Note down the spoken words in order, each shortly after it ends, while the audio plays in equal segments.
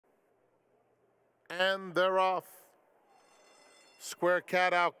and they're off. Square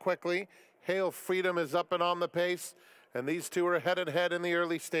Cat out quickly. Hail Freedom is up and on the pace, and these two are head-to-head in the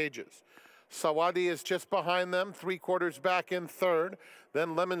early stages. Sawadi is just behind them, 3/4 back in third.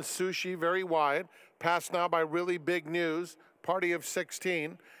 Then Lemon Sushi very wide. Passed now by Really Big News, Party of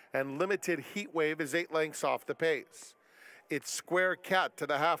 16, and Limited Heat Wave is 8 lengths off the pace. It's Square Cat to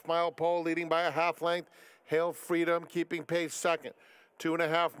the half-mile pole, leading by a half length. Hail Freedom keeping pace second.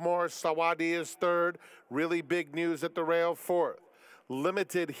 2.5 more. Sawadi is third. Really Big News at the rail fourth.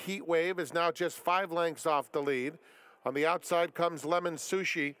 Limited Heat Wave is now just 5 lengths off the lead. On the outside comes Lemon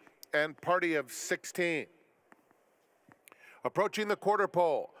Sushi and Party of 16. Approaching the quarter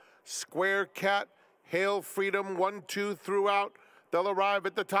pole, Square Cat, Hail Freedom, 1-2 throughout. They'll arrive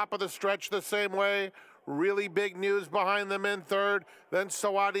at the top of the stretch the same way. Really Big News behind them in third. Then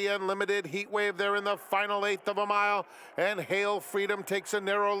Sawadi and Limited Heat Wave there in the final 1/8 of a mile. And Hail Freedom takes a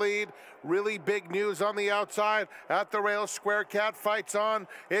narrow lead. Really Big News on the outside. At the rail, Square Cat fights on.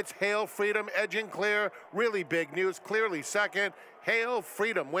 It's Hail Freedom edging clear. Really Big News clearly second. Hail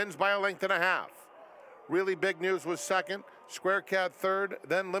Freedom wins by 1.5 lengths. Really Big News was second. Square Cat third.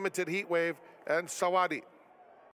 Then Limited Heat Wave and Sawadi.